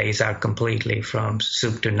 Gerber lays out completely from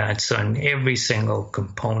soup to nuts on every single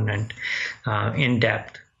component, in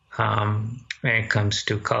depth. When it comes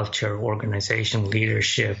to culture, organization,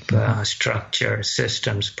 leadership, structure,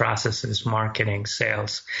 systems, processes, marketing,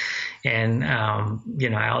 sales. And,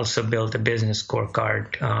 I also built a business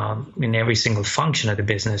scorecard in every single function of the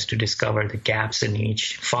business to discover the gaps in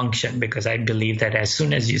each function, because I believe that as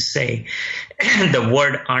soon as you say the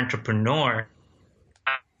word entrepreneur,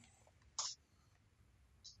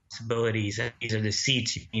 responsibilities, and these are the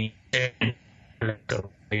seats you need to, whether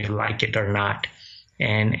you like it or not.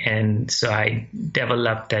 And so I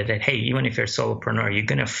developed that, hey, even if you're a solopreneur, you're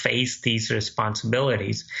going to face these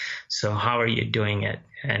responsibilities. So how are you doing it?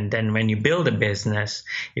 And then when you build a business,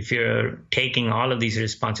 if you're taking all of these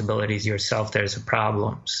responsibilities yourself, there's a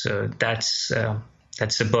problem. So that's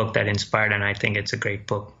the book that inspired, and I think it's a great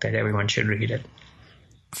book that everyone should read it.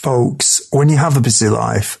 Folks, when you have a busy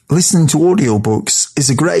life, listening to audiobooks is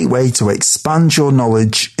a great way to expand your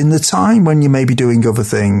knowledge in the time when you may be doing other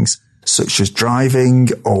things, such as driving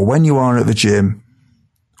or when you are at the gym.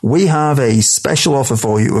 We have a special offer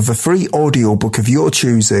for you of a free audiobook of your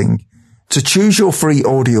choosing. To choose your free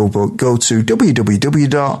audiobook, go to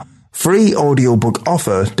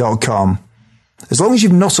www.freeaudiobookoffer.com. As long as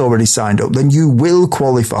you've not already signed up, then you will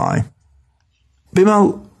qualify.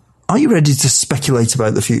 Bimal, are you ready to speculate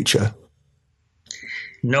about the future?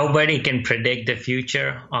 Nobody can predict the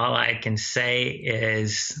future. All I can say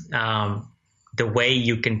is the way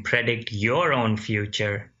you can predict your own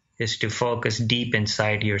future is to focus deep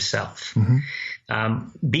inside yourself.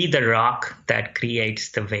 Be the rock that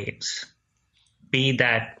creates the waves. Be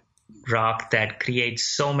that rock that creates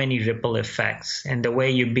so many ripple effects. And the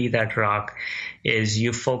way you be that rock is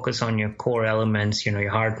you focus on your core elements, your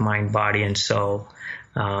heart, mind, body, and soul.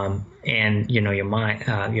 And your mind,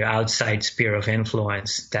 your outside sphere of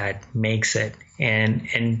influence that makes it,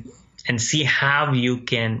 and see how you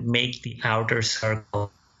can make the outer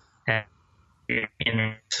circle and your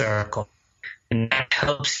inner circle, and that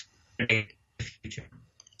helps predict the future.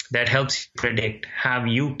 That helps you predict how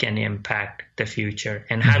you can impact the future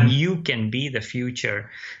and how you can be the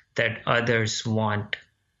future that others want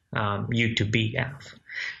you to be of,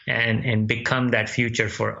 and become that future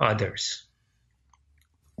for others.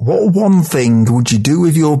 What one thing would you do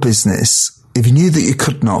with your business if you knew that you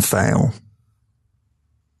could not fail?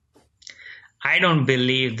 I don't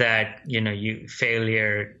believe that,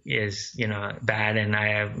 failure is, bad. And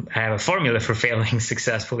I have a formula for failing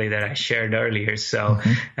successfully that I shared earlier. So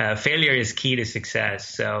failure is key to success.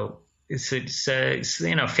 So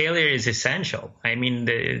failure is essential. I mean,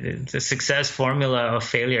 the success formula of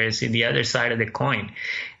failure is the other side of the coin.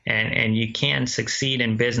 And you can't succeed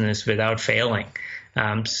in business without failing.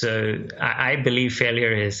 So I believe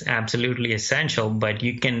failure is absolutely essential, but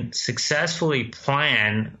you can successfully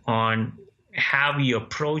plan on how you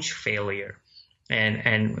approach failure. And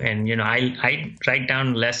I write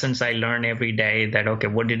down lessons I learn every day that, okay,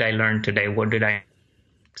 what did I learn today? What do I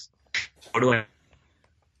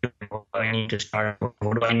need to start?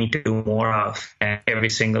 What do I need to do more of every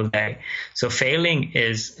single day? So failing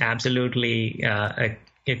is absolutely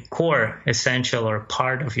a core, essential, or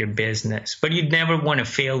part of your business. But you'd never want to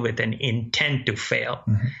fail with an intent to fail.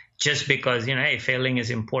 Just because, hey, failing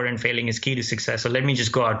is important, failing is key to success, so let me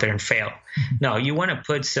just go out there and fail. No, you want to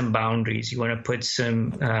put some boundaries. You want to put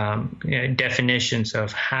some definitions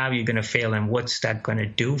of how you're going to fail and what's that going to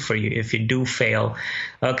do for you. If you do fail,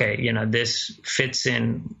 okay, this fits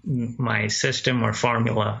in my system or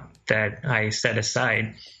formula that I set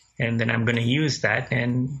aside. And then I'm going to use that,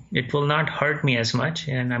 and it will not hurt me as much,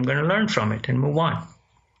 and I'm going to learn from it and move on.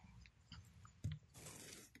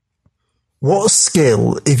 What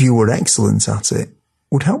skill, if you were excellent at it,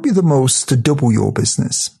 would help you the most to double your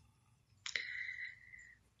business?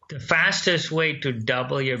 The fastest way to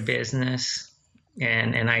double your business,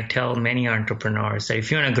 and I tell many entrepreneurs that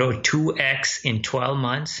if you want to grow 2x in 12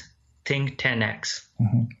 months, think 10x.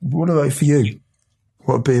 What about for you?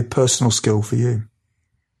 What would be a personal skill for you?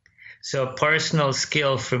 So personal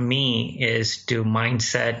skill for me is to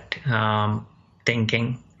mindset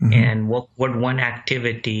thinking, and what one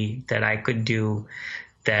activity that I could do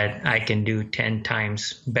that I can do 10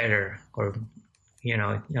 times better or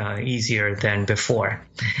easier than before,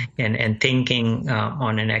 and thinking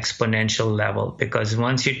on an exponential level, because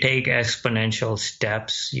once you take exponential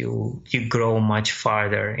steps, you grow much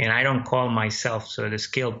farther. And I don't call myself, so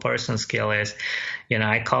the personal skill is,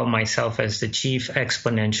 I call myself as the chief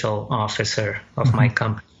exponential officer of my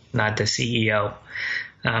company, not the CEO.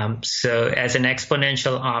 So as an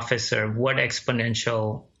exponential officer, what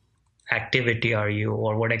exponential activity are you,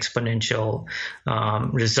 or what exponential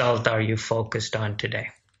result are you focused on today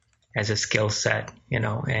as a skill set,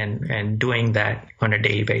 and doing that on a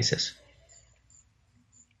daily basis?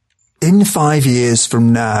 In 5 years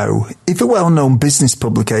from now, if a well-known business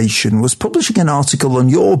publication was publishing an article on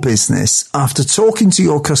your business after talking to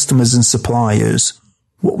your customers and suppliers,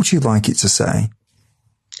 what would you like it to say?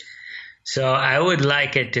 So I would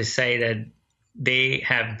like it to say that they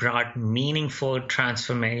have brought meaningful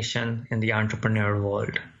transformation in the entrepreneur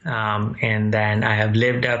world. And then I have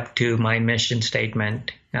lived up to my mission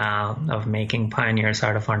statement of making pioneers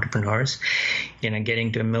out of entrepreneurs,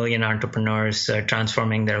 getting to 1 million entrepreneurs,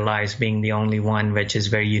 transforming their lives, being the only one, which is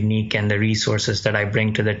very unique, and the resources that I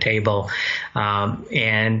bring to the table.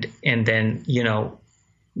 And then,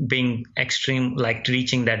 being extreme, like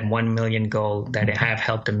reaching that 1 million goal that I have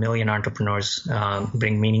helped 1 million entrepreneurs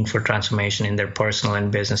bring meaningful transformation in their personal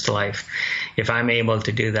and business life. If I'm able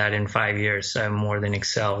to do that in 5 years, I've more than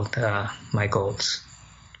excelled my goals.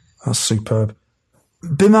 That's superb.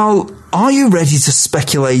 Bimal, are you ready to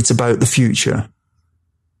speculate about the future?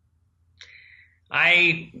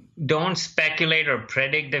 I don't speculate or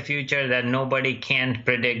predict the future, that nobody can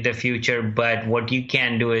predict the future, but what you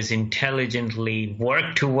can do is intelligently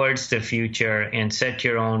work towards the future and set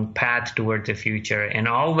your own path toward the future, and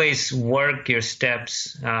always work your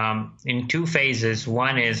steps in two phases.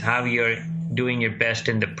 One is how you're doing your best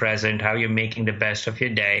in the present, how you're making the best of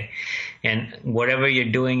your day, and whatever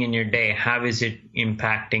you're doing in your day, how is it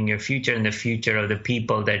impacting your future and the future of the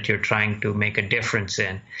people that you're trying to make a difference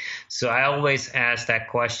in. So I always ask that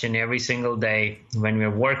question every single day when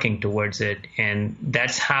we're working towards it, and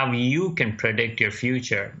that's how you can predict your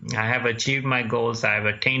future. I have achieved my goals. I have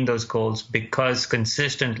attained those goals because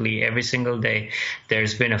consistently every single day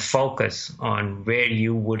there's been a focus on where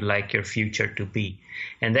you would like your future to be.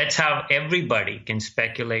 And that's how everybody can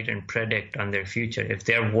speculate and predict on their future if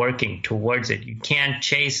they're working towards it. You can't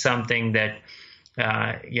chase something that,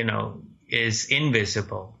 is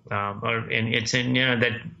invisible, and it's in,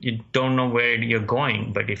 that you don't know where you're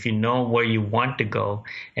going. But if you know where you want to go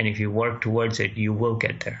and if you work towards it, you will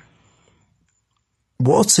get there.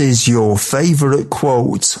 What is your favorite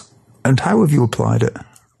quote and how have you applied it?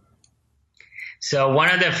 So one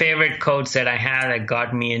of the favorite quotes that I had that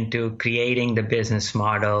got me into creating the business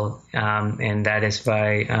model, and that is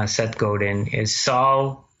by Seth Godin, is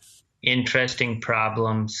solve interesting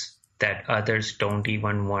problems that others don't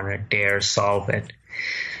even want to dare solve it.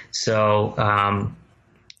 So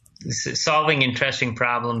solving interesting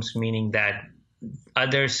problems, meaning that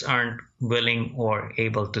others aren't willing or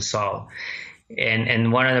able to solve.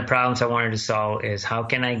 And one of the problems I wanted to solve is how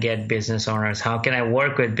can I get business owners, how can I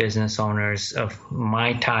work with business owners of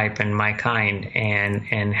my type and my kind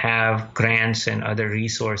and have grants and other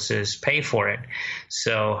resources pay for it.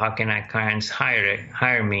 So how can I clients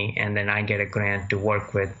hire me, and then I get a grant to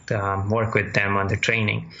work with them on the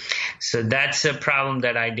training. So that's a problem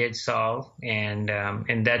that I did solve, and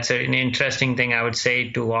that's an interesting thing I would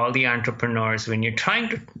say to all the entrepreneurs. When you're trying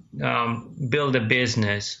to build a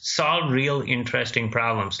business, solve real interesting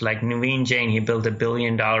problems. Like Naveen Jain, he built $1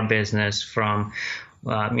 billion business from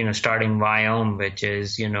starting Vyome, which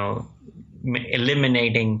is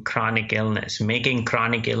eliminating chronic illness, making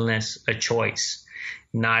chronic illness a choice,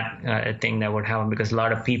 not a thing that would happen, because a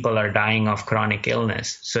lot of people are dying of chronic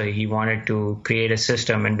illness. So he wanted to create a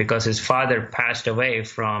system, and because his father passed away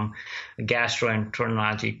from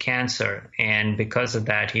gastroenterology cancer, and because of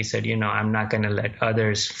that, he said, I'm not going to let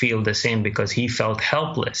others feel the same, because he felt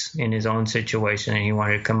helpless in his own situation, and he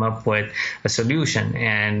wanted to come up with a solution.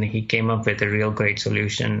 And he came up with a real great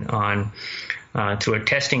solution on through a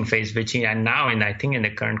testing phase, which he and now, and I think in the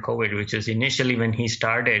current COVID, which was initially when he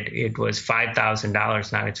started, it was $5,000.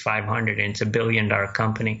 Now it's $500, and it's $1 billion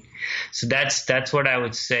company. So that's what I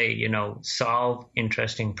would say. Solve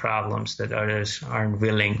interesting problems that others aren't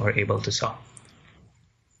willing or able to solve.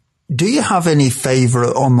 Do you have any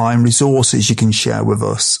favorite online resources you can share with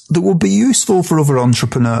us that would be useful for other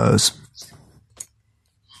entrepreneurs?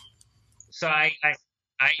 So I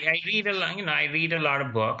read a lot. I read a lot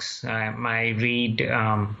of books. I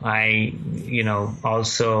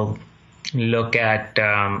also look at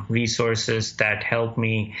resources that help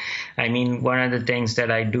me. I mean, one of the things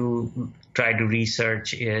that I do try to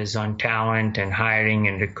research is on talent and hiring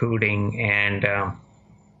and recruiting, and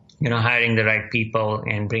hiring the right people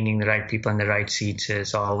and bringing the right people in the right seats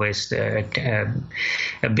is always a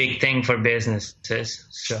big thing for businesses.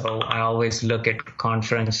 So I always look at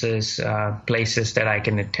conferences, places that I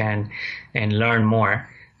can attend and learn more.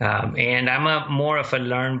 And I'm more of a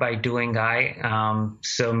learn by doing guy.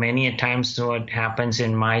 So many a times what happens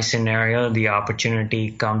in my scenario, the opportunity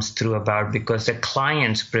comes through about because the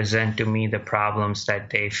clients present to me the problems that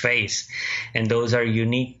they face. And those are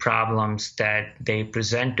unique problems that they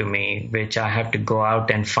present to me, which I have to go out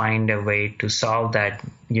and find a way to solve that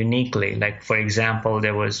uniquely. Like, for example,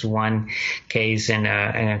 there was one case in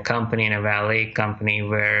a company, in a valet company,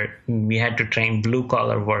 where we had to train blue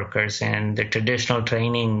collar workers, and the traditional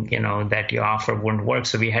training, that you offer wouldn't work.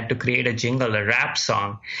 So we had to create a jingle, a rap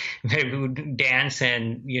song, where we would dance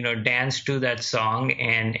and, dance to that song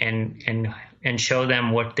and show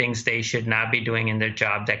them what things they should not be doing in their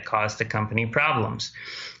job that cause the company problems.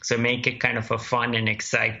 So make it kind of a fun and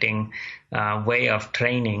exciting way of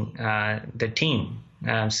training the team.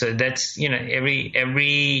 So that's,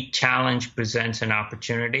 every challenge presents an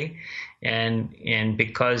opportunity. And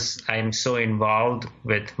because I'm so involved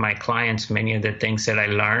with my clients, many of the things that I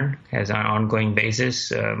learn as an ongoing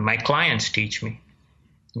basis, my clients teach me.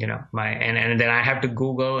 And then I have to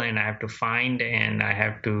Google and I have to find and I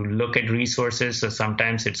have to look at resources. So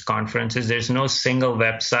sometimes it's conferences. There's no single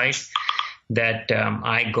website that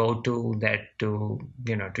I go to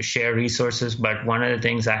to share resources. But one of the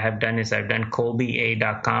things I have done is I've done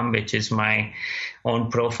colbya.com, which is my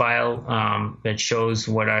own profile that shows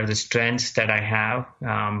what are the strengths that I have.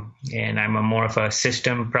 And I'm more of a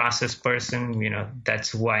system process person. That's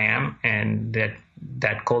who I am. And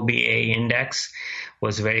that Colby A index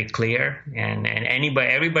was very clear. And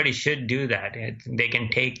everybody should do that. They can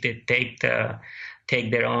take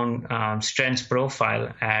their own strengths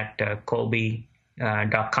profile at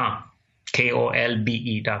colbe.com,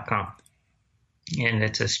 KOLBE.com. And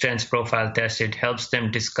it's a strengths profile test. It helps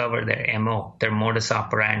them discover their MO, their modus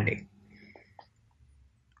operandi.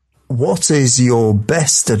 What is your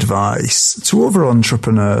best advice to other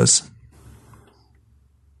entrepreneurs?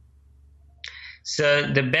 So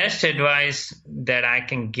the best advice that I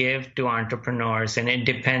can give to entrepreneurs, and it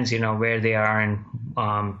depends, where they are in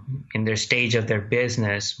their stage of their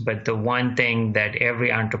business. But the one thing that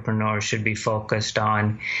every entrepreneur should be focused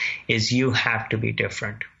on is you have to be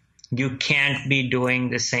different. You can't be doing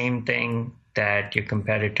the same thing that your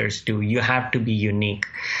competitors do. You have to be unique,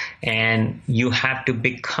 and you have to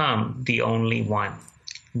become the only one.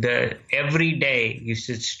 Every day you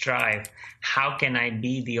should strive. How can I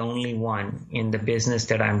be the only one in the business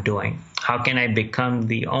that I'm doing? How can I become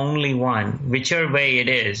the only one? Whichever way it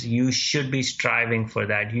is, you should be striving for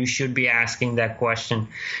that. You should be asking that question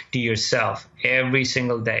to yourself every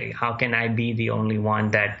single day. How can I be the only one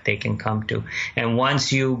that they can come to? And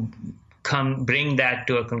once you bring that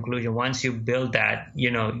to a conclusion, once you build that,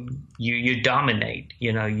 you dominate,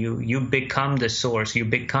 you become the source, you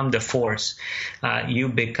become the force, you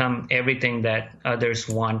become everything that others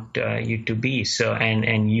want you to be. So,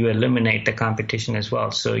 and you eliminate the competition as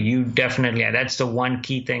well. So you definitely, that's the one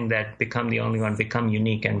key thing, that become the only one, become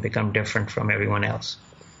unique and become different from everyone else.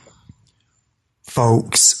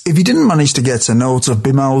 Folks, if you didn't manage to get a note of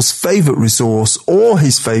Bimal's favorite resource or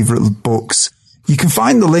his favorite books, you can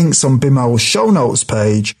find the links on Bimal's show notes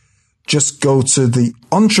page. Just go to the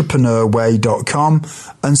entrepreneurway.com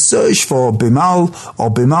and search for Bimal or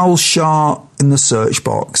Bimal Shah in the search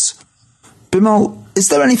box. Bimal, is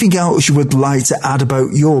there anything else you would like to add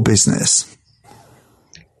about your business?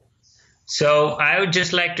 So I would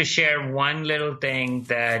just like to share one little thing,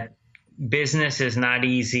 that business is not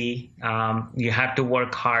easy. You have to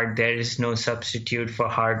work hard. There is no substitute for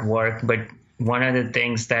hard work. But one of the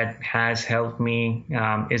things that has helped me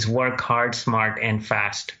is work hard, smart, and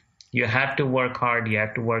fast. You have to work hard, you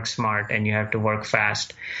have to work smart, and you have to work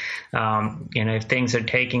fast. If things are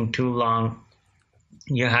taking too long,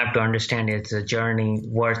 you have to understand it's a journey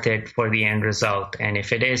worth it for the end result. And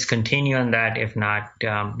if it is, continue on that. If not,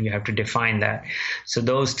 you have to define that. So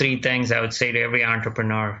those three things I would say to every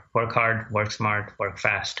entrepreneur: work hard, work smart, work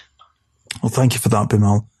fast. Well, thank you for that,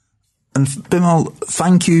 Bimal. And Bimal,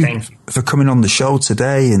 thank you for coming on the show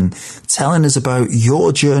today and telling us about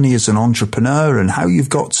your journey as an entrepreneur and how you've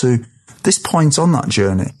got to this point on that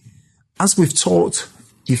journey. As we've talked,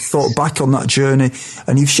 you've thought back on that journey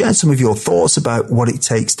and you've shared some of your thoughts about what it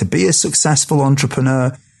takes to be a successful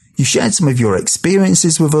entrepreneur. You've shared some of your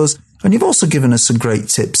experiences with us, and you've also given us some great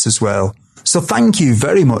tips as well. So thank you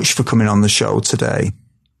very much for coming on the show today.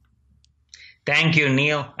 Thank you,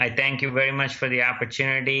 Neil. I thank you very much for the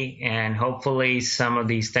opportunity, and hopefully some of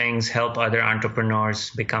these things help other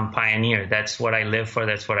entrepreneurs become pioneers. That's what I live for.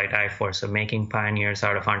 That's what I die for. So making pioneers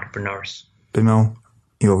out of entrepreneurs. Bimal,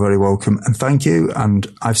 you're very welcome, and thank you. And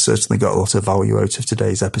I've certainly got a lot of value out of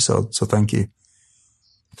today's episode. So thank you.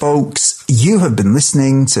 Folks, you have been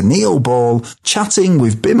listening to Neil Ball chatting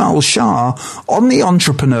with Bimal Shah on the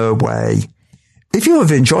Entrepreneur Way. If you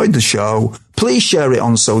have enjoyed the show, please share it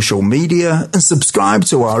on social media and subscribe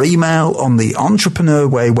to our email on the Entrepreneur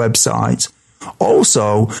Way website.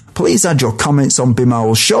 Also, please add your comments on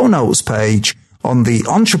Bimal's show notes page on the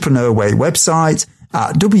Entrepreneur Way website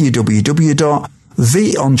at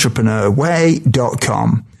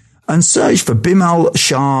www.theentrepreneurway.com and search for Bimal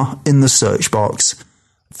Shah in the search box.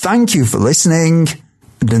 Thank you for listening,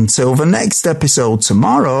 and until the next episode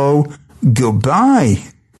tomorrow, goodbye.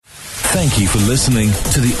 Thank you for listening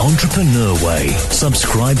to The Entrepreneur Way.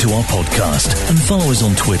 Subscribe to our podcast and follow us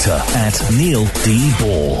on Twitter at Neil D.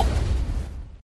 Ball.